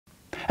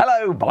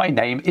Hello, my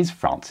name is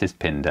Francis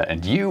Pinder,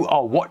 and you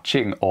are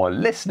watching or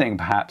listening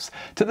perhaps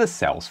to the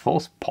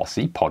Salesforce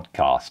Posse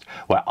podcast,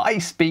 where I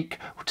speak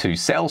to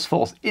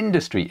Salesforce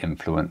industry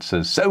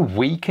influencers so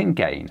we can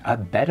gain a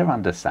better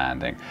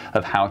understanding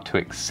of how to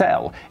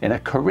excel in a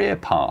career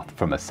path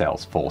from a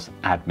Salesforce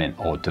admin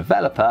or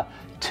developer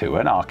to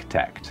an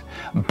architect.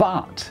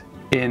 But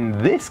in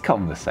this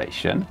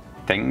conversation,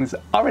 things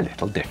are a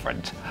little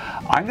different.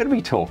 I'm going to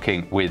be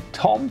talking with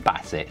Tom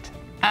Bassett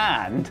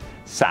and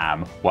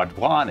Sam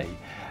Wadhwani,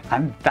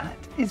 and that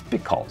is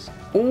because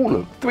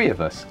three of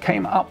us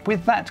came up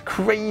with that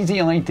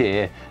crazy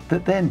idea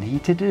that there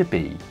needed to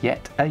be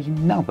yet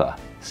another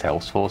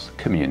Salesforce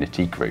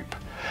community group.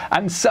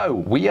 And so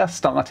we are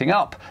starting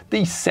up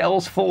the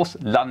Salesforce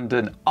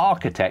London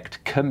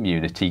Architect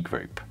Community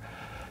Group.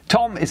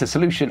 Tom is a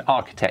solution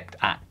architect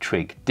at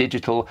Trig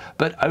Digital,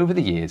 but over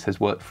the years has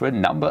worked for a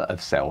number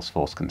of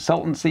Salesforce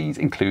consultancies,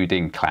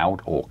 including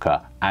Cloud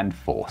Orca and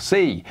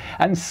 4C.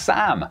 And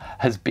Sam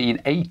has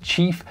been a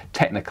chief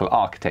technical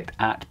architect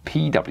at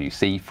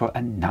PwC for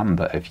a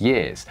number of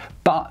years.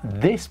 But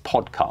this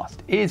podcast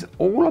is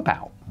all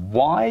about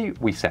why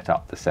we set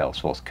up the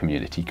Salesforce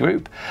community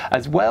group,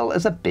 as well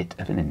as a bit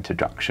of an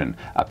introduction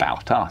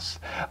about us.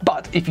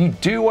 But if you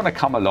do want to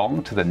come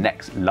along to the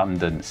next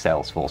London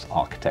Salesforce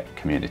Architect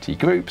community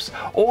groups,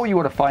 or you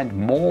want to find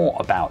more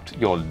about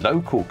your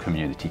local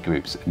community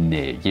groups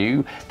near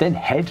you, then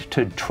head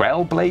to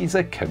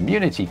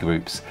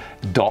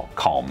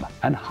trailblazercommunitygroups.com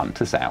and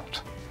hunt us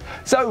out.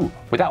 So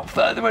without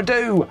further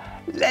ado,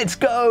 let's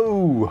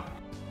go!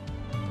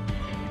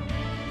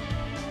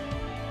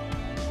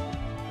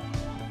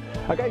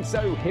 Okay,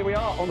 so here we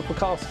are on the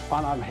podcast,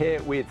 and I'm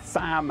here with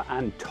Sam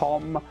and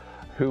Tom,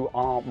 who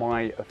are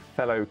my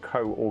fellow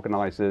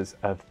co-organisers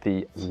of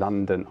the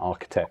London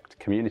Architect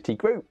Community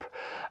Group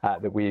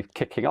that we're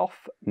kicking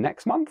off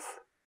next month,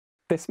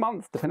 this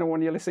month, depending on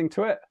when you're listening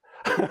to it.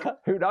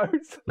 Who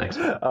knows? Next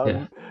month,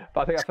 yeah.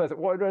 But I think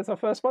what was our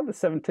first one? The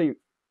 17th,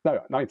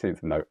 no,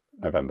 19th of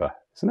November,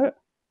 isn't it?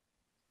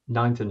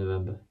 9th of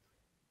November.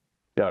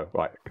 Yeah,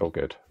 right. All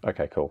good.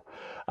 Okay, cool.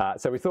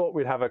 So we thought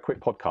we'd have a quick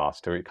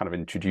podcast to kind of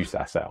introduce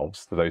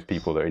ourselves to those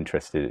people that are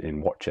interested in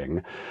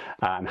watching,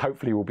 and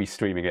hopefully we'll be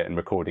streaming it and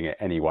recording it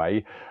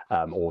anyway,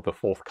 or the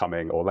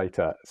forthcoming or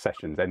later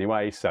sessions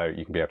anyway, so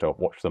you can be able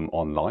to watch them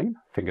online,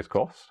 fingers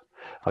crossed.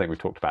 I think we've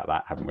talked about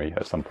that, haven't we,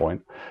 at some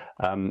point?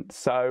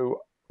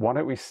 So why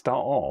don't we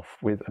start off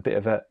with a bit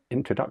of an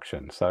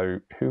introduction? So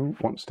who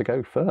wants to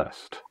go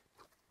first?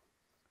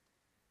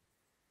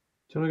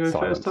 Do you want to go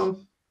first,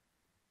 Tom?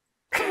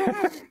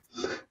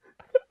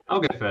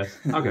 I'll go first.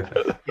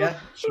 Yeah,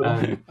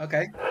 sure.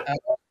 Okay.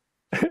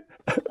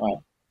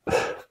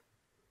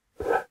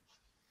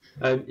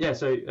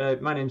 So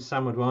my name's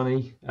Sam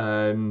Wadhwani.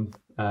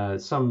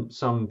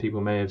 Some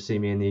people may have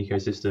seen me in the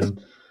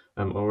ecosystem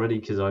already,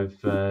 because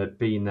I've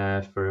been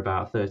there for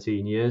about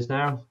 13 years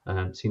now.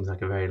 Seems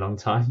like a very long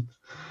time.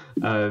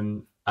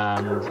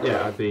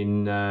 I've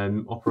been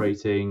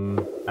operating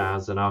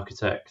as an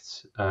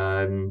architect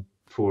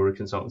for a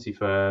consultancy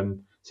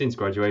firm since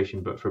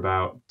graduation, but for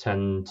about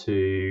 10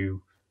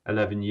 to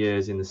 11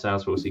 years in the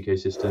Salesforce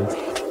ecosystem.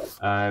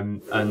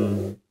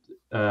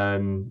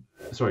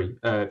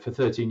 For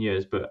 13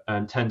 years, but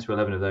 10 to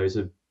 11 of those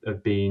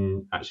have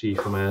been actually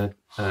from a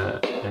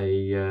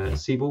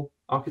Siebel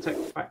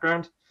architect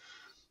background.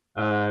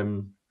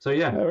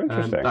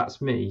 That's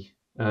me.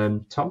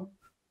 Tom?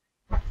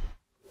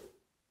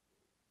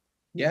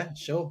 Yeah,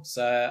 sure.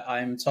 So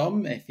I'm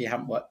Tom, if you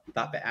haven't worked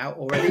that bit out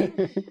already.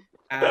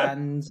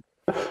 And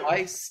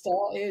I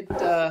started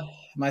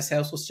my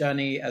Salesforce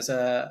journey as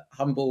a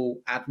humble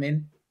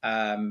admin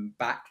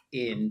back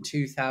in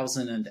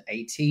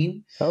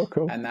 2018. Oh,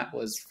 cool. And that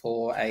was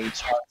for a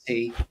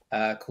charity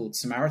called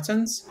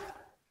Samaritans.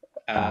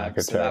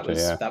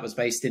 That was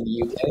based in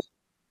the UK.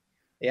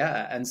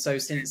 Yeah, and so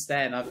since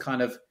then I've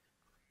kind of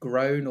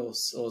grown or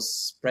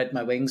spread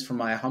my wings from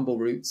my humble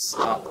roots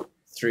up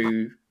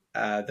through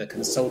the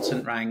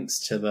consultant ranks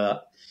to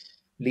the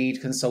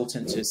lead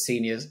consultant to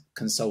senior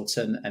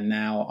consultant, and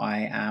now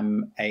I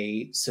am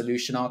a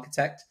solution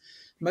architect.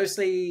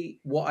 Mostly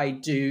what I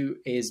do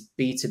is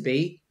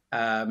B2B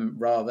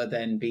rather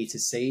than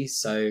B2C.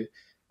 So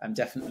I'm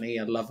definitely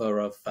a lover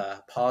of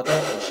Pardot,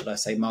 or should I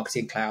say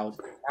marketing cloud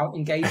out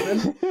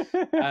engagement.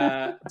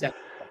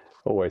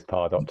 Always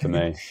Pardot to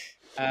me.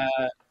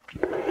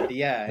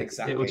 Yeah,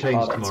 exactly. It will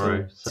change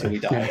tomorrow. Till we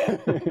die.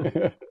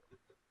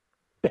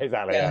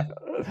 Exactly. Yeah.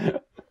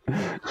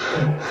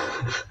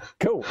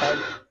 Cool.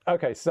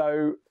 Okay,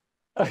 so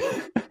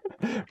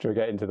should we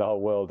get into the whole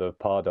world of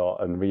Pardot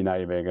and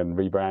renaming and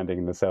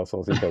rebranding the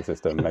Salesforce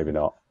ecosystem? Maybe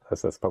not.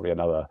 That's probably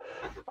another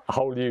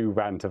whole new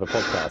rant of a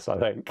podcast, I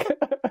think.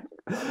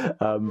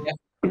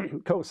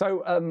 Cool.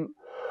 So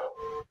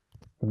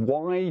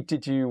why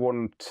did you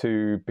want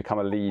to become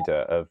a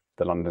leader of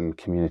the London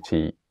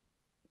Community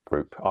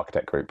Group,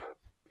 Architect Group,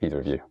 either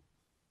of you?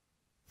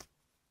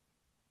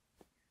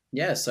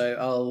 Yeah, so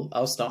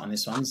I'll start on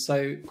this one.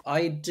 So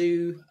I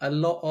do a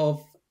lot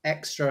of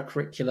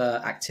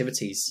extracurricular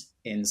activities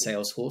in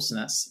Salesforce, and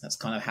that's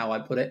kind of how I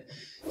put it.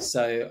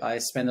 So I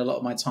spend a lot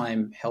of my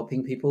time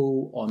helping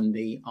people on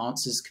the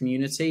answers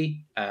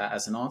community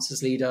as an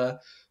answers leader.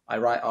 I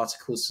write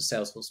articles for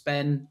Salesforce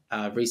Ben.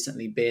 I've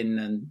recently been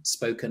and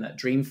spoken at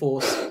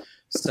Dreamforce.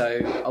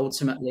 So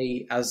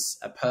ultimately, as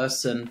a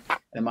person,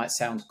 it might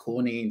sound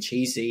corny and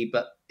cheesy,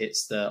 but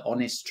it's the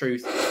honest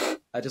truth.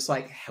 I just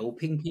like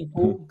helping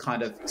people,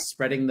 kind of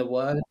spreading the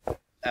word,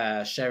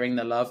 sharing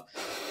the love.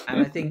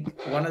 And I think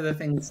one of the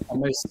things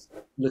I'm most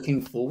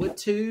looking forward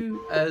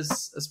to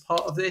as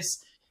part of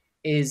this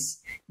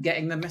is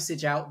getting the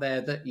message out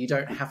there that you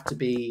don't have to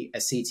be a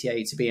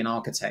CTA to be an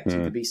architect. You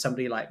could be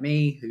somebody like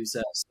me who's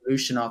a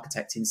solution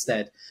architect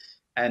instead,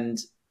 and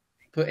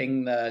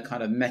putting the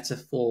kind of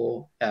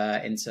metaphor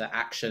into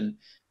action.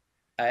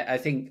 I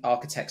think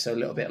architects are a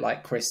little bit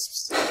like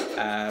crisps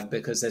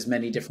because there's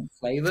many different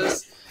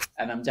flavors,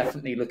 and I'm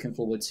definitely looking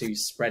forward to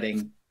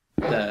spreading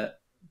the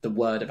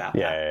word about that.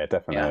 Yeah,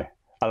 definitely. Yeah.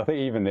 And I think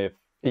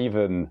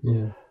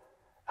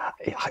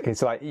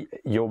it's like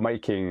you're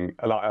making,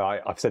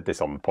 like I've said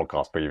this on the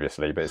podcast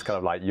previously, but it's kind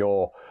of like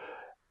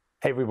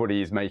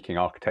everybody is making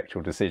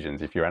architectural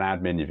decisions. If you're an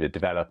admin, if you're a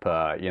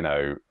developer,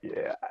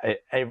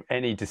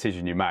 any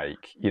decision you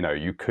make,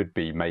 you could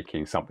be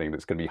making something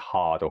that's going to be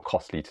hard or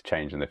costly to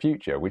change in the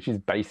future, which is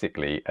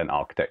basically an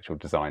architectural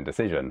design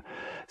decision.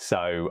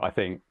 So I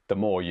think the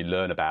more you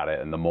learn about it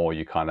and the more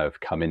you kind of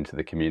come into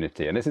the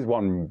community, and this is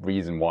one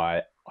reason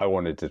why I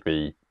wanted to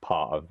be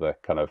part of the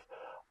kind of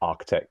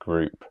architect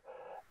group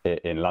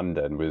in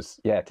London, was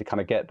to kind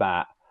of get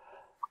that,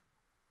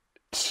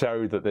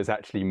 show that there's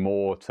actually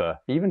more to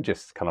even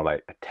just kind of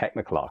like a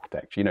technical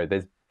architect.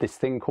 There's this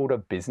thing called a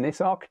business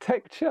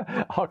architect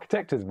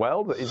as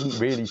well that isn't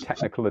really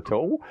technical at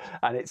all,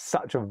 and it's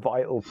such a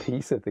vital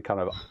piece of the kind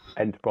of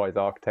enterprise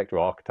architecture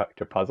or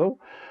architecture puzzle.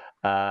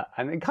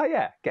 And then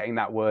getting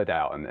that word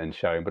out and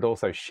showing, but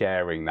also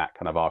sharing that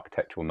kind of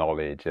architectural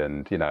knowledge.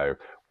 And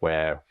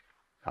where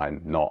I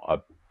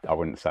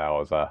wouldn't say I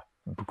was a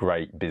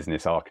great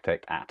business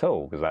architect at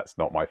all, because that's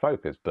not my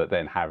focus, but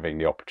then having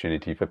the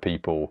opportunity for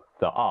people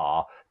that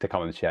are to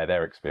come and share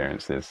their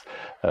experiences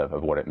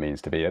of what it means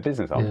to be a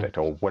business architect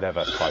or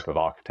whatever type of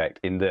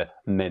architect in the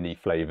many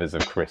flavors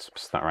of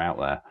crisps that are out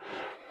there.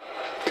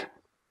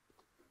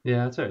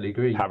 Yeah, I totally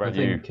agree. How about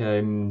you,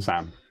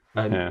 Sam?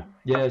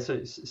 So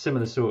it's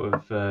similar sort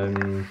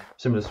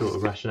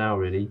of rationale,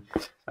 really.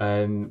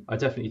 I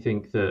definitely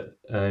think that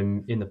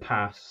in the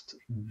past,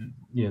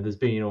 there's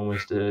been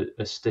almost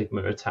a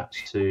stigma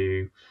attached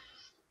to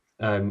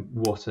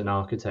what an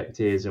architect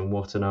is and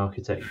what an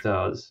architect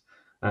does.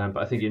 But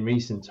I think in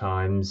recent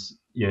times,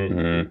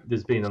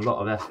 there's been a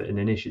lot of effort and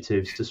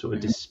initiatives to sort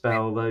of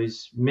dispel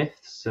those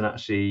myths and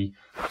actually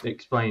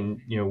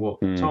explain,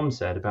 what Tom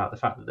said about the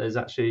fact that there's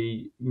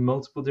actually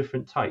multiple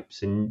different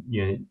types, and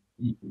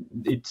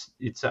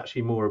it's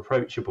actually more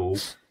approachable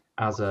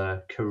as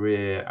a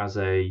career, as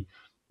a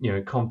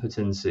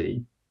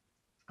competency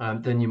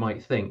than you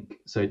might think.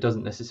 So it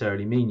doesn't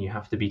necessarily mean you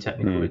have to be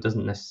technical. It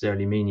doesn't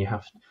necessarily mean you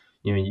have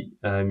you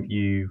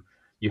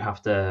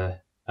have to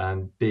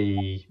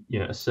be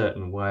a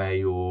certain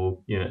way or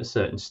a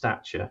certain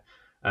stature.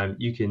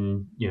 You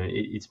can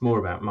it's more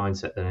about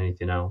mindset than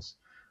anything else.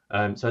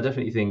 So I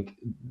definitely think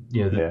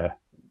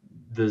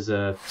there's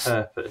a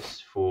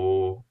purpose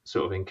for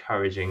sort of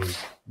encouraging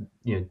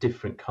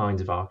different kinds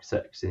of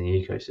architects in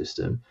the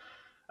ecosystem.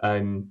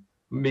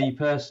 Me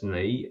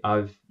personally,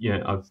 I've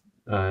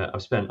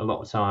spent a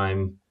lot of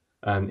time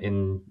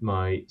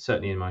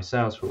certainly in my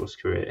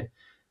Salesforce career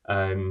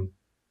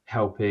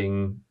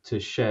helping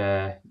to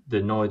share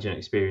the knowledge and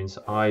experience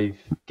I've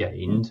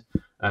gained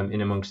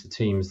in amongst the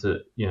teams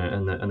that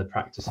and the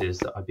practices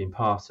that I've been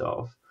part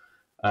of,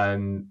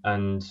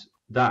 and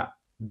that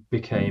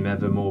became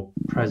ever more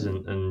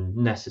present and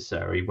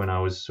necessary when I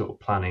was sort of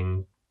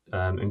planning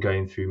and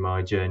going through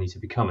my journey to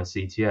become a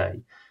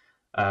CTA,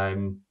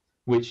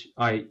 which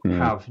I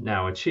have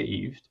now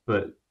achieved.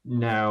 But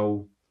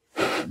now,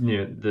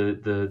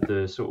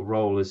 the sort of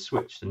role has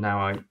switched, and now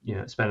I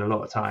spend a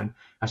lot of time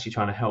actually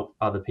trying to help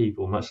other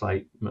people, much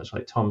like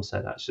Tom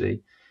said,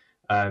 actually.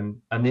 And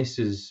this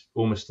is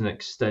almost an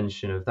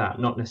extension of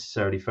that, not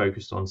necessarily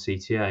focused on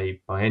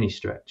CTA by any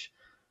stretch.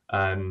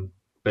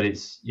 But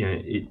it's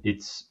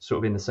it's sort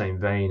of in the same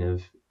vein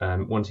of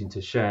wanting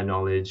to share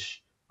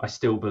knowledge. I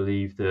still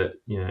believe that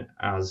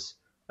as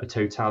a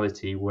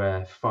totality,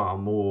 we're far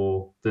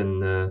more than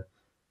the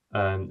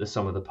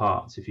sum of the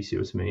parts, if you see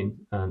what I mean.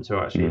 So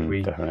actually, if we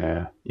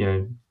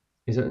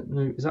is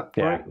that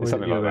right? Or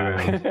something like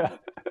that.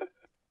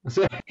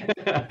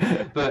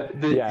 But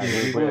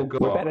we've all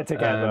got we're better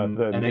together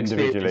than an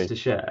individually experience to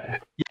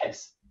share.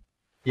 Yes,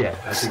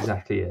 that's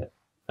exactly it.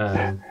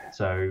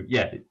 So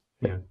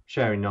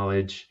sharing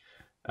knowledge,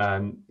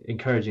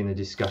 encouraging the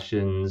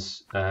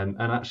discussions, and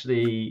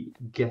actually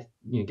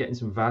getting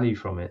some value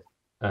from it.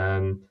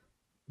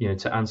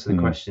 To answer the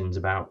questions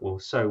about, well,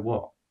 so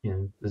what?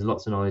 There's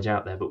lots of knowledge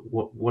out there, but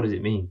what does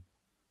it mean?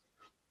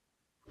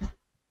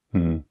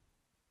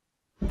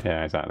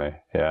 Yeah, exactly.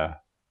 Yeah,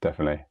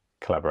 definitely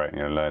collaborating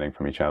and learning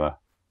from each other.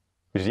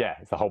 which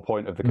it's the whole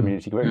point of the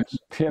community groups.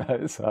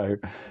 So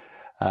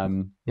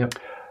Yep.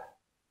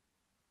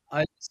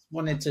 I just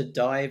wanted to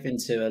dive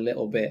into a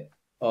little bit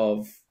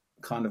of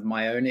kind of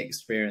my own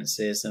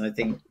experiences, and I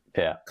think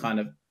kind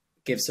of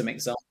give some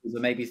examples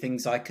of maybe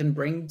things I can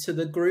bring to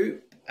the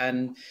group.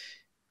 And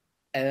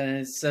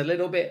it's a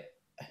little bit,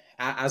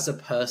 as a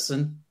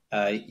person,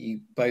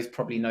 you both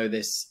probably know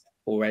this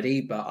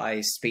already, but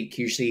I speak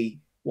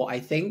usually what I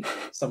think.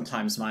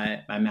 Sometimes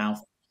my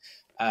mouth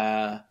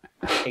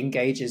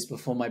engages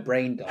before my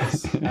brain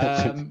does.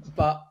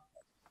 But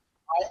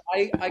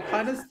I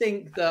kind of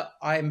think that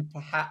I'm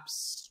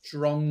perhaps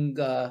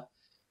stronger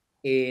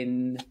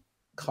in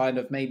kind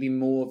of maybe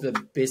more of the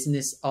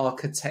business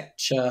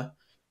architecture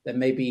than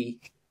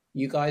maybe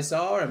you guys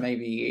are, and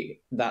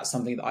maybe that's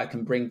something that I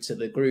can bring to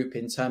the group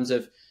in terms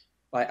of,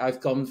 like,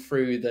 I've gone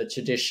through the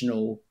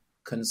traditional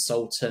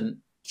consultant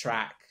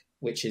track,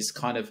 which is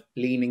kind of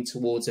leaning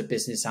towards a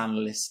business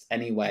analyst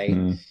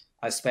anyway.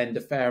 I spend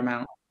a fair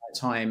amount of my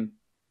time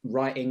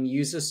writing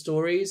user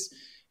stories,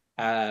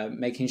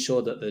 making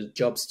sure that the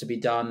jobs to be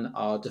done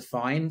are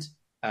defined,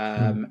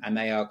 and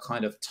they are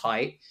kind of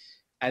tight.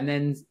 And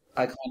then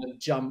I kind of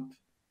jump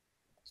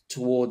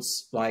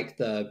towards like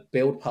the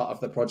build part of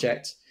the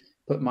project,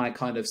 put my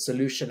kind of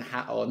solution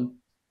hat on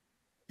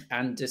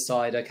and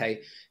decide,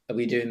 okay, are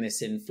we doing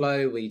this in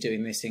flow? Are we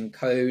doing this in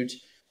code?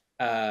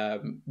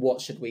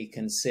 What should we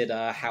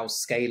consider? How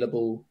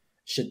scalable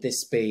should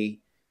this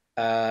be?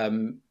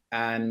 And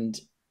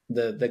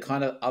the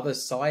kind of other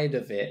side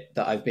of it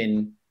that I've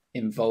been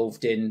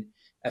involved in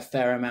a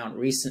fair amount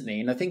recently,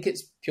 and I think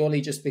it's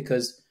purely just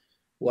because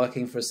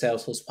working for a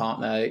Salesforce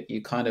partner,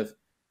 you kind of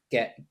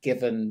get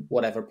given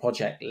whatever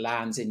project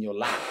lands in your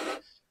lap.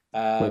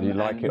 Whether you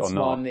like it or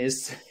not. One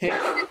is,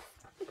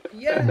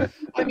 yeah,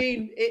 I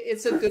mean,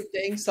 it's a good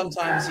thing.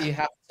 Sometimes you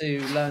have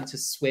to learn to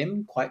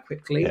swim quite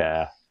quickly.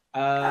 Yeah.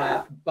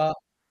 But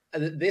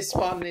this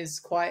one is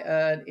quite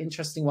an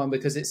interesting one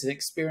because it's an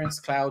Experience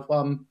Cloud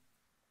one.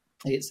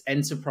 It's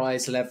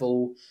enterprise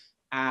level,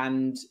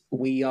 and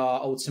we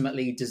are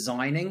ultimately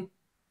designing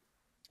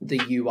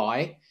the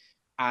UI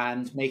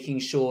and making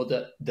sure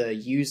that the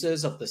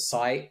users of the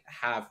site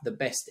have the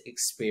best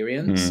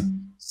experience.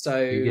 So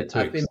you get to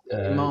I've been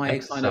my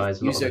kind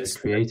of user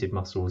creative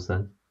muscles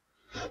then.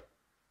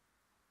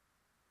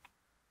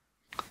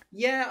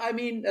 Yeah, I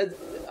mean,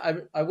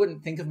 I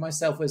wouldn't think of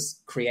myself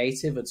as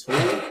creative at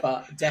all,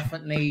 but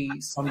definitely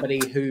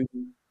somebody who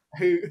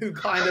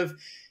kind of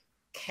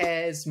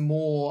cares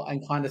more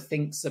and kind of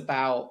thinks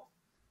about,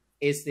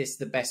 is this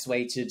the best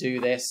way to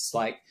do this?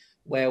 Like,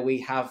 where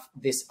we have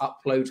this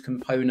upload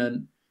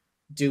component,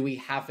 do we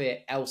have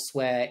it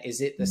elsewhere? Is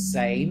it the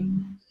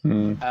same?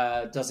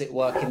 Does it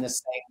work in the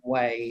same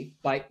way?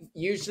 Like,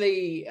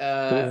 usually,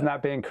 isn't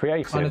that being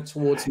creative? Kind of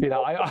towards,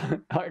 I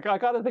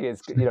kind of think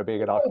it's,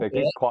 being an architect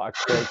is quite a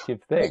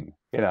creative thing,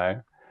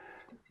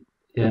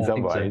 in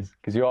some ways,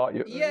 because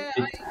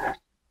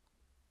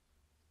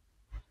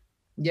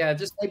yeah,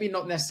 just maybe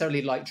not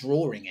necessarily like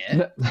drawing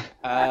it.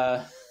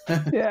 Yeah,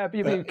 but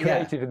you're being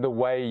creative in the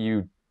way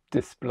you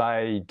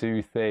display,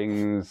 do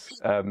things.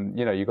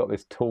 You've got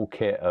this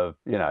toolkit of,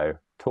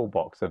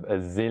 toolbox of a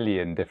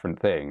zillion different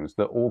things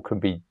that all can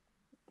be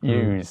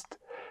used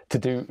to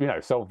do,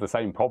 solve the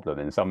same problem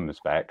in some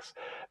respects,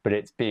 but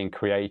it's being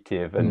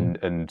creative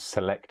and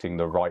selecting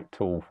the right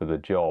tool for the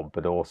job,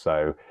 but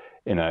also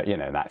in a,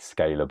 that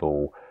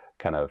scalable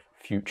kind of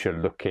future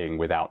looking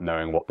without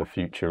knowing what the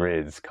future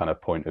is kind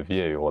of point of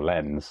view or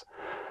lens.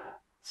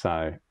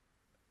 So,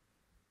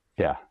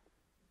 yeah.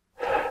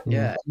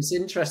 Yeah, it's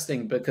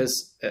interesting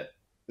because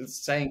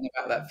saying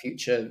about that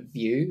future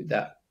view,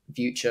 that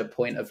future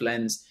point of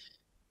lens,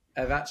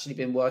 I've actually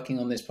been working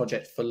on this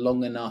project for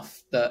long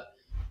enough that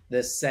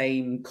the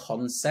same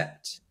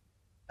concept,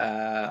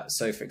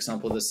 so for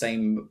example, the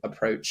same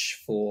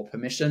approach for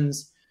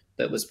permissions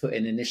that was put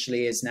in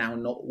initially is now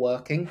not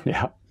working.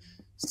 Yeah.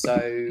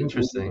 So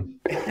interesting.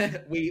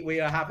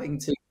 we are having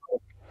to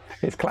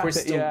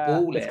crystal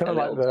ball it. It's kind of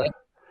like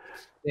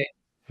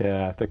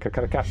the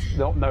kind of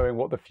not knowing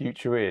what the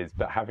future is,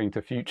 but having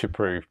to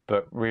future-proof,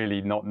 but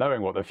really not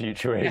knowing what the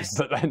future is,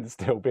 but then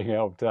still being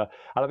able to.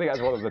 And I think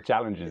that's one of the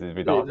challenges is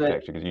with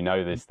architecture,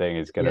 because this thing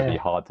is going to be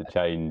hard to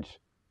change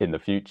in the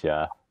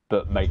future,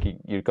 but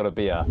you've got to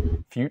be a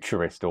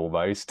futurist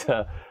almost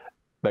to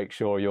make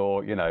sure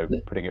you're,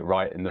 putting it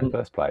right in the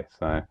first place.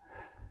 So.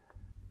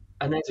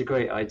 And that's a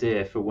great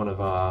idea for one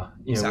of our,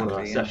 one of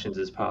our sessions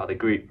as part of the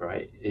group,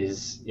 right?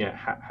 Is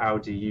how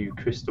do you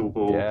crystal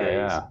ball gaze?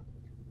 Yeah.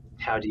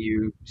 How do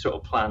you sort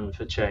of plan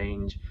for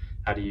change?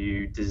 How do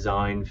you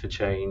design for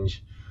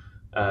change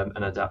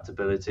and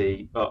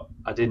adaptability? But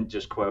I didn't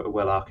just quote a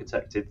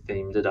well-architected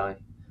theme, did I?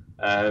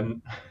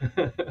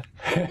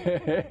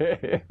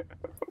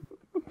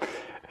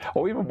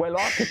 Or even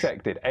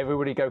well-architected.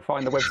 Everybody go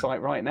find the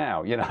website right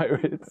now.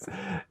 It's,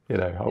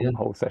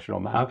 whole session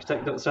on that.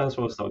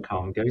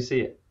 Architect.salesforce.com. Go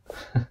see it.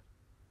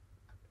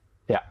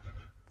 Yeah,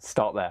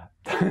 start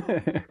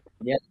there.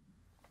 Yeah.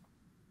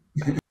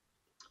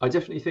 I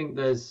definitely think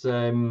there's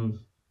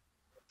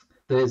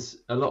there's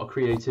a lot of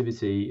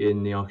creativity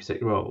in the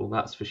architect role,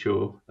 that's for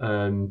sure.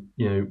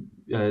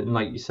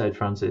 Like you said,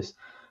 Francis,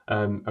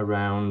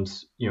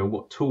 around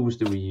what tools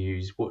do we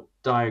use, what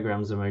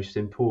diagrams are most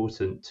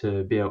important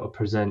to be able to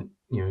present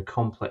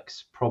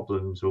complex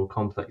problems or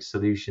complex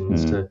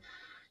solutions to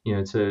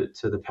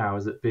the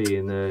powers that be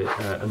and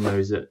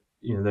those that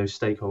those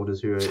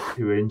stakeholders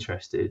who are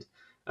interested.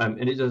 And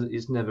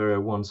it's never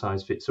a one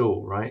size fits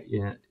all, right?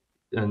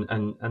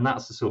 And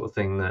that's the sort of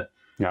thing that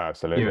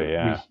absolutely,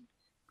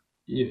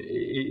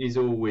 it is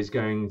always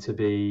going to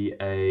be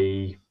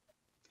a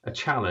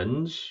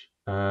challenge,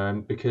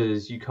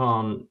 because you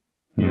can't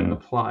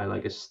apply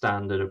like a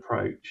standard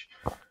approach.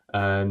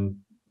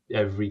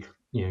 Every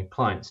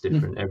client's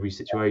different, every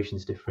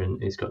situation's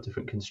different, it's got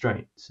different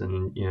constraints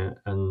and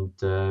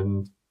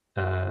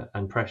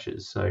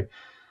pressures. So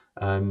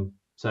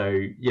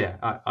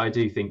I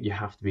do think you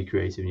have to be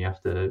creative and you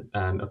have to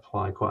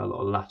apply quite a lot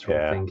of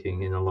lateral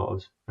thinking in a lot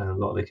of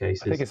the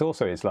cases. I think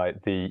it's like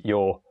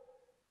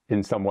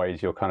in some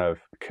ways you're kind of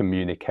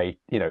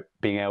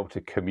being able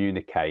to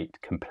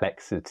communicate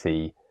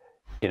complexity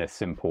in a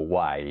simple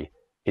way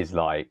is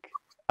like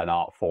an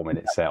art form in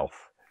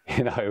itself,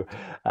 and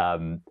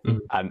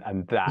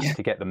that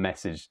to get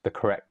the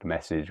correct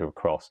message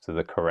across to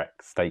the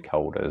correct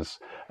stakeholders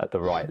at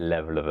the right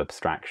level of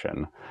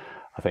abstraction,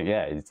 I think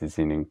it's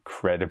an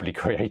incredibly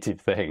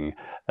creative thing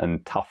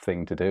and tough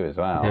thing to do as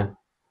well.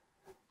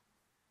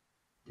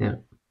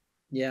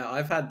 Yeah,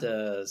 I've had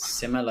a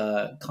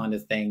similar kind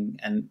of thing,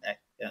 and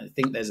I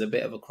think there's a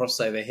bit of a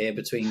crossover here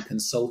between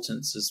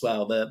consultants as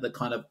well. The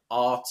kind of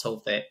art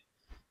of it,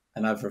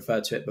 and I've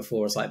referred to it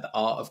before as like the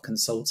art of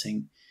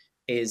consulting,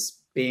 is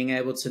being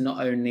able to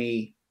not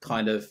only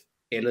kind of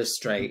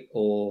illustrate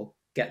or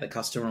get the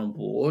customer on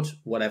board,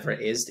 whatever it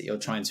is that you're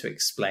trying to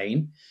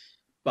explain,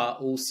 but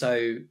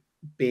also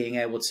being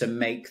able to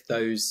make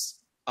those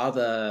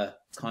other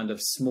kind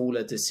of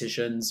smaller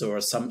decisions or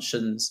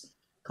assumptions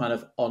kind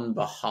of on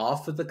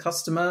behalf of the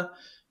customer.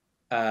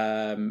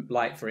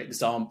 Like, for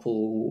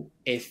example,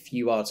 if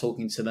you are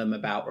talking to them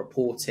about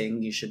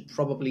reporting, you should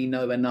probably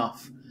know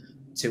enough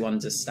to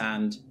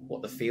understand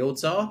what the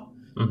fields are.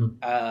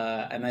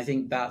 And I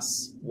think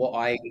that's what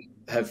I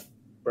have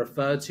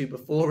referred to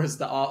before as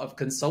the art of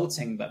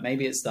consulting, but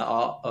maybe it's the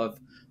art of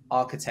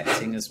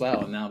architecting as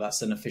well. Now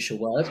that's an official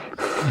word.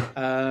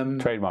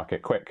 Trademark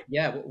it quick.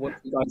 Yeah.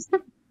 What do you guys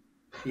think?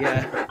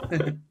 Yeah.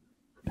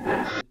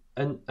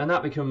 And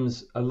that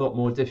becomes a lot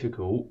more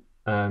difficult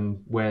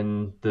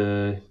when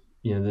the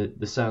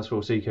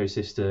Salesforce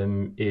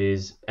ecosystem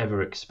is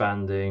ever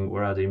expanding.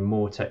 We're adding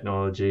more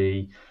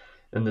technology,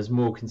 and there's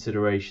more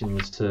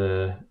considerations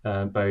to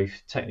both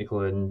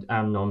technical and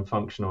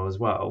non-functional as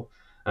well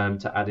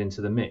to add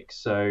into the mix.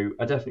 So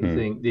I definitely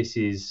think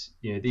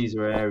these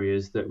are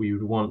areas that we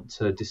would want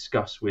to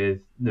discuss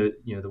with the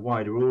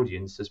wider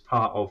audience as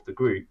part of the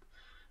group,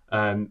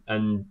 and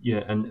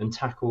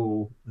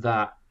tackle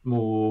that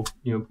more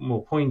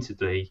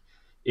pointedly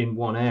in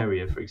one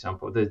area. For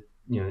example,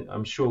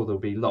 I'm sure there'll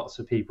be lots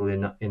of people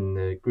in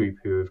the group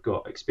who have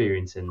got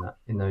experience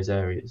in those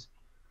areas.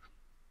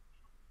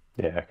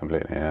 Yeah,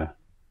 completely. Yeah,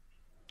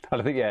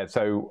 and I think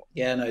So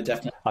no,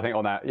 definitely. I think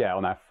on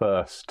our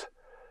first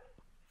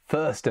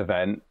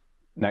event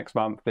next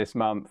month, this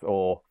month,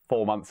 or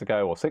 4 months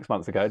ago, or 6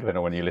 months ago, depending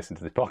on when you listen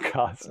to this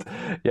podcast.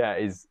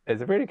 is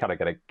really kind of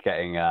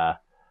getting.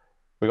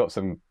 We got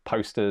some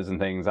posters and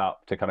things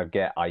up to kind of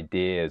get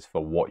ideas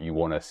for what you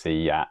want to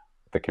see at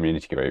the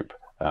community group.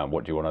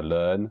 What do you want to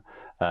learn?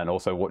 And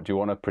also, what do you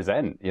want to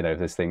present? If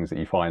there's things that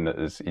you find that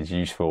is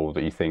useful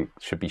that you think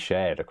should be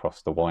shared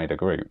across the wider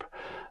group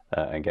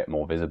and get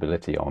more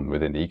visibility on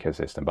within the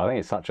ecosystem. But I think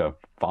it's such a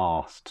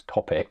vast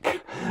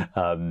topic.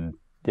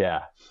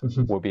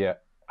 We'll be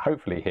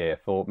hopefully here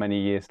for many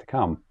years to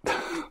come.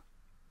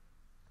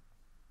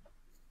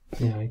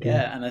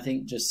 And I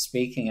think just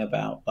speaking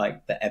about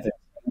like the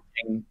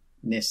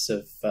ever-changingness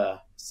of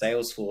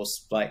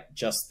Salesforce, like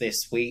just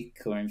this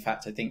week, or in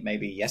fact, I think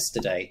maybe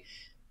yesterday,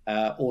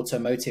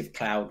 Automotive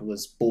Cloud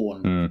was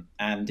born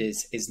and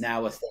is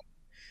now a thing.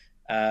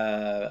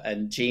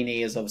 And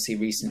Genie has obviously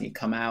recently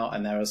come out,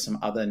 and there are some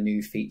other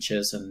new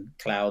features and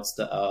clouds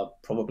that are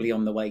probably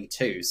on the way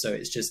too. So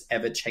it's just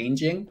ever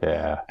changing.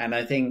 Yeah. And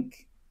I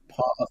think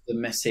part of the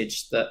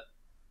message that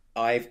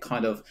I've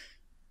kind of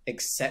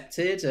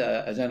accepted,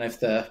 I don't know if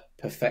the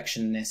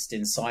perfectionist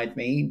inside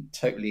me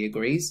totally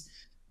agrees,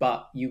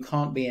 but you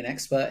can't be an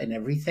expert in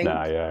everything.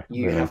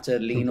 You have to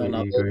lean on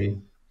others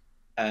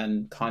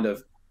and kind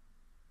of,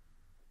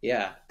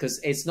 because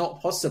it's not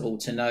possible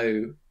to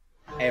know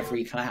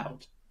every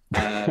cloud.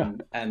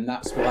 And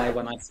that's why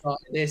when I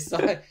started this,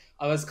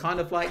 I was kind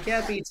of like,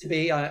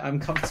 B2B, I'm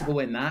comfortable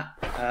in that.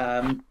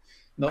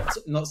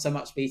 Not so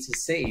much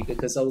B2C,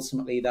 because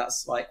ultimately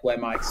that's like where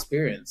my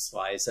experience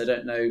lies. I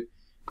don't know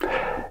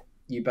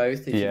you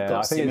both, if you've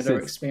got similar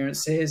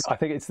experiences. I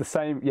think it's the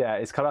same. Yeah,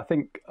 it's kind of, I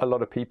think a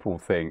lot of people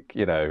think,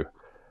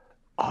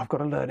 I've got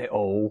to learn it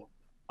all.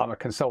 I'm a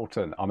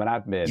consultant, I'm an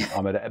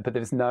admin, but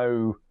there's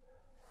no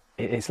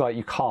it's like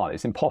you can't.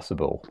 It's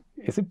impossible.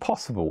 It's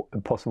impossible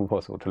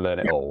to learn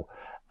it all.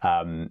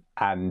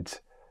 And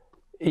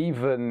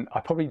even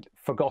I've probably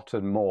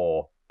forgotten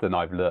more than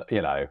I've learned.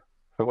 You know,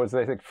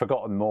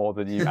 forgotten more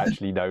than you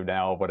actually know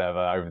now, or whatever,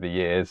 over the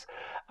years.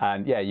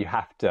 And yeah, you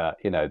have to.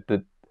 You know,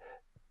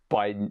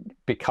 by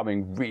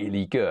becoming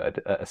really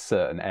good at a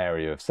certain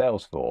area of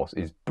Salesforce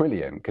is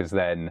brilliant, because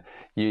then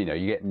you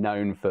get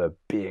known for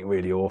being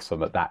really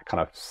awesome at that kind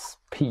of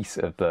piece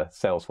of the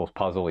Salesforce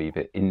puzzle,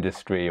 either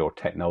industry or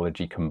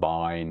technology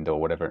combined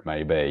or whatever it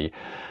may be.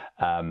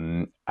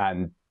 And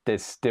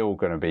there's still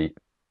going to be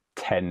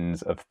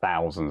tens of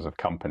thousands of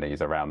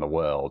companies around the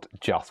world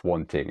just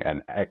wanting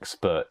an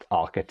expert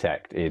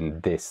architect in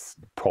this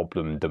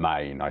problem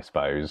domain, I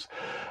suppose.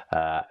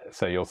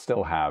 So you'll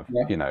still have,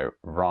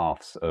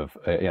 rafts of,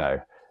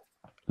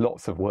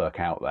 lots of work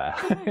out there,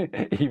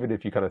 even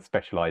if you kind of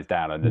specialize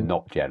down and are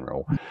not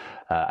general.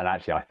 And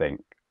actually, I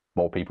think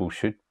more people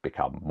should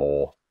become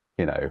more,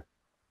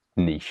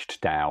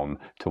 niched down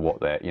to what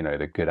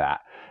they're good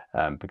at.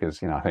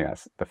 Because I think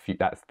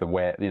that's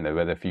where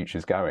the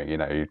future's going.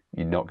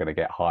 You're not going to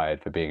get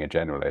hired for being a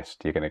generalist.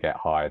 You're going to get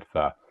hired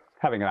for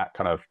having that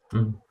kind of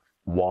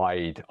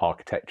wide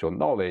architectural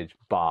knowledge,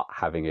 but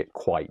having it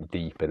quite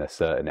deep in a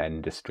certain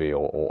industry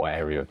or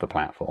area of the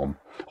platform,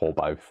 or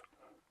both.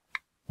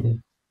 Yeah.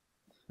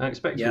 I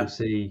expect you'll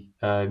see,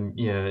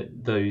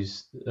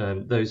 those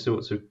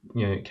sorts of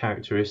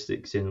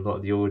characteristics in a lot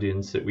of the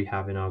audience that we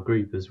have in our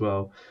group as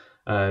well.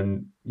 How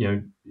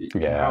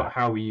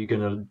are you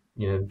going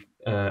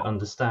to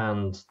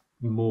understand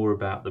more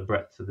about the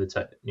breadth of the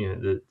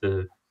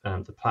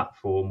the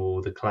platform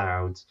or the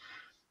clouds?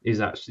 Is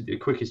actually the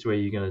quickest way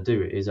you're going to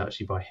do it is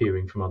actually by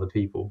hearing from other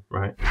people,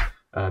 right?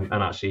 And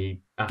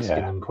actually asking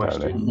them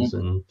questions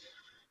and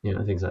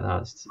things like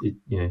that.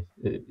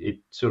 It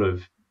sort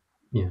of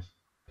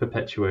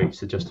perpetuates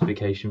the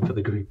justification for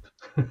the group.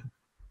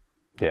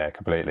 Yeah,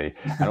 completely.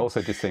 And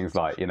also just things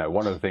like,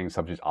 one of the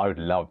subjects I would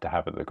love to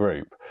have at the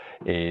group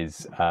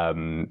is,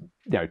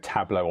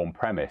 Tableau on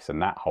premise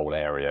and that whole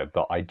area,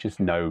 but I just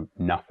know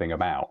nothing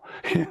about,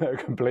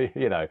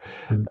 completely,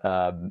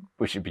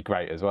 which would be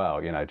great as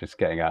well, just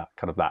getting a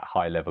kind of that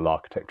high level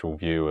architectural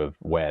view of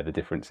where the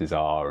differences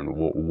are and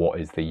what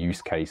is the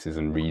use cases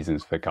and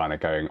reasons for kind of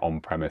going on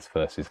premise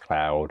versus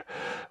cloud,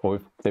 or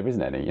if there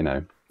isn't any,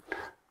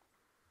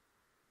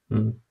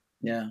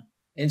 Yeah.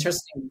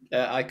 Interesting.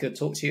 I could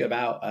talk to you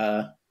about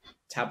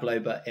Tableau,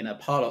 but in a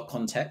Parlock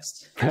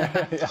context.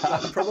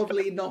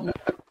 Probably not.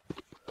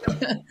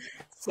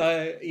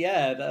 So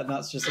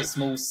that's just a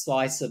small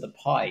slice of the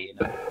pie,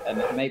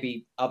 and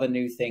maybe other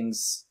new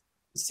things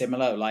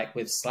similar, like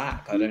with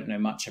Slack. I don't know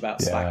much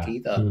about Slack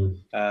either.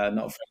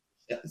 Not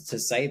afraid to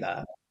say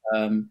that.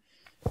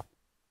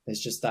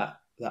 There's just that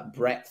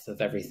breadth of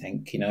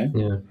everything,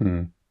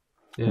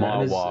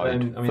 Mile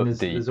wide,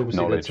 there's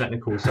obviously knowledge. The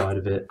technical side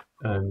of it.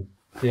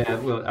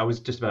 Well, I was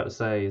just about to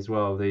say as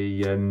well,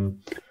 the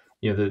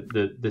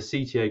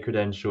CTA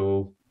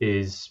credential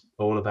is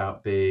all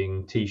about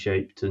being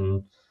T-shaped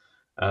and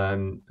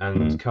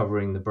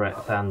covering the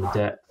breadth and the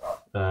depth.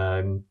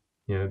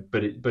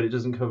 But it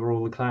doesn't cover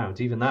all the clouds.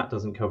 Even that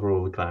doesn't cover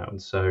all the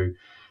clouds. So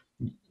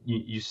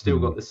you still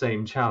got the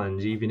same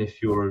challenge, even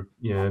if you're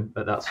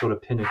at that sort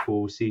of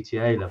pinnacle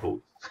CTA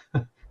level.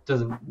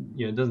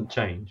 doesn't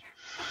change.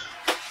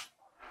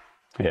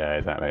 Yeah,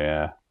 exactly.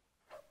 Yeah,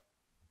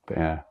 but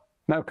yeah.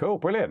 No, cool,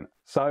 brilliant.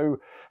 So,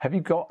 have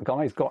you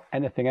guys got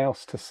anything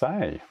else to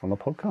say on the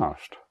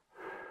podcast?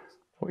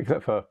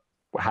 Except for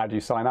how do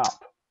you sign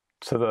up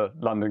to the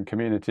London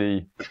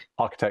Community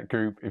Architect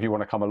Group if you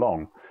want to come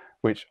along?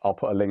 Which I'll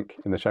put a link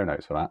in the show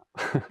notes for that.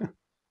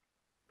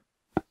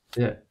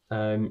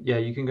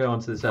 You can go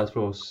onto the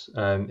Salesforce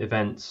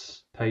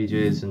events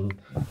pages and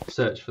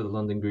search for the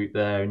London group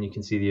there, and you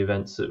can see the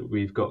events that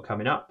we've got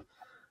coming up.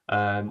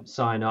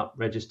 Sign up,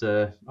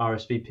 register,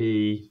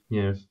 RSVP,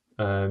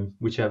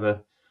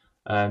 whichever,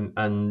 and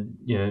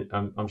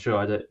I'm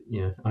sure the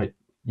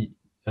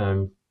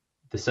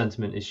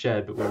sentiment is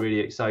shared, but we're really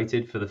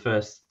excited for the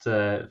first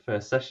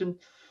session.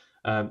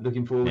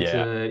 Looking forward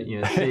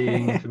to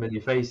seeing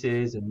familiar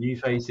faces and new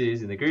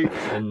faces in the group,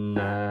 and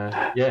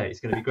it's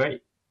going to be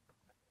great.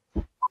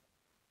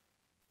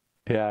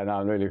 Yeah, no,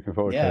 I'm really looking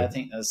forward to it. I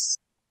think that's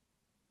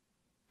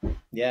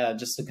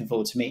just looking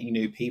forward to meeting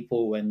new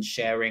people and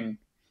sharing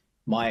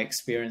my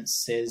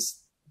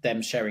experiences,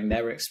 them sharing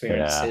their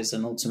experiences,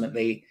 and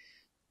ultimately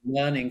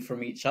learning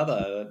from each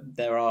other.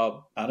 There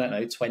are,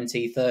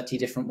 20, 30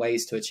 different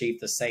ways to achieve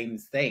the same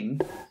thing.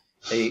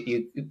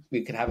 We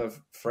could have a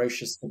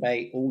ferocious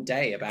debate all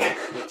day about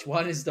which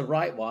one is the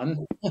right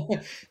one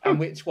and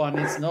which one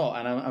is not.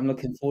 And I'm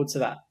looking forward to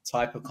that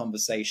type of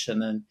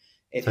conversation. And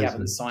if you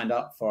haven't signed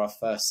up for our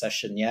first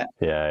session yet,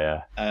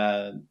 definitely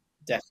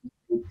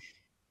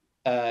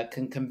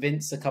can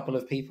convince a couple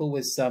of people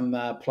with some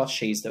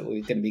plushies that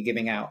we're going to be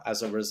giving out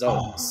as a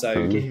result.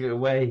 So give it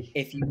away.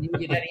 If you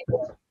need any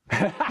more,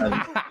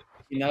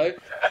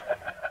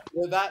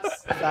 well,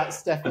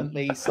 that's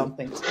definitely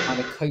something to kind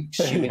of coach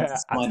you into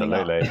signing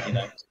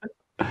up.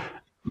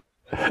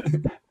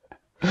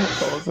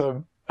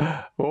 Awesome.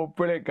 Well,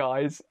 brilliant,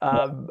 guys.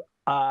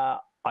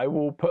 I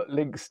will put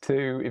links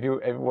to, if you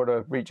ever want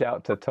to reach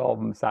out to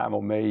Tom, Sam,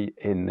 or me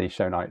in the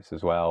show notes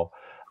as well.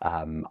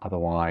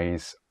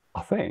 Otherwise,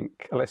 I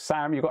think, unless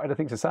Sam, you got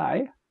anything to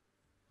say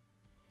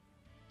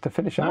to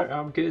finish up? No,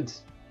 I'm good.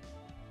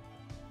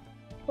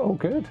 Oh,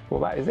 good. Well,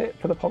 that is it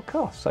for the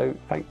podcast. So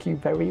thank you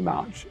very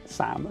much,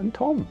 Sam and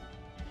Tom.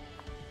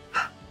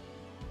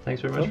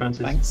 Thanks very much,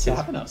 Francis. Thanks for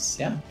having us.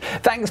 Yeah.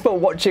 Thanks for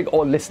watching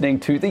or listening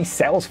to the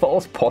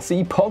Salesforce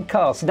Posse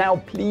podcast. Now,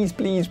 please,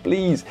 please,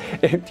 please,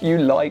 if you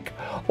like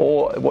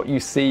or what you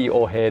see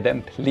or hear,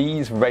 then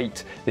please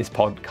rate this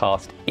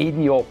podcast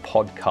in your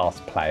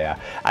podcast player,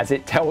 as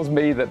it tells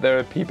me that there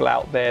are people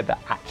out there that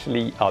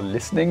actually are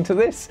listening to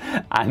this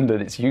and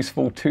that it's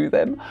useful to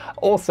them.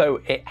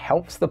 Also, it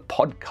helps the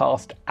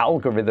podcast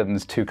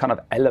algorithms to kind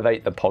of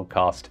elevate the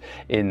podcast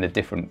in the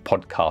different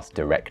podcast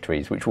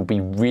directories, which will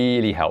be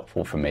really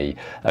helpful for me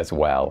as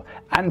well.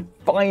 And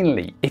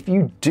finally, if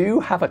you do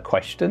have a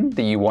question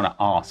that you want to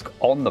ask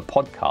on the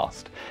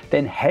podcast,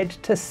 then head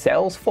to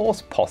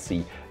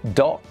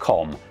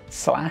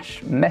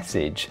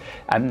salesforceposse.com/message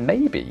and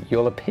maybe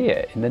you'll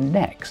appear in the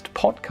next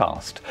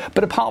podcast.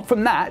 But apart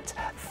from that,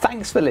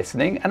 thanks for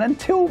listening, and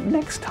until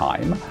next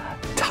time,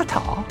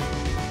 ta-ta.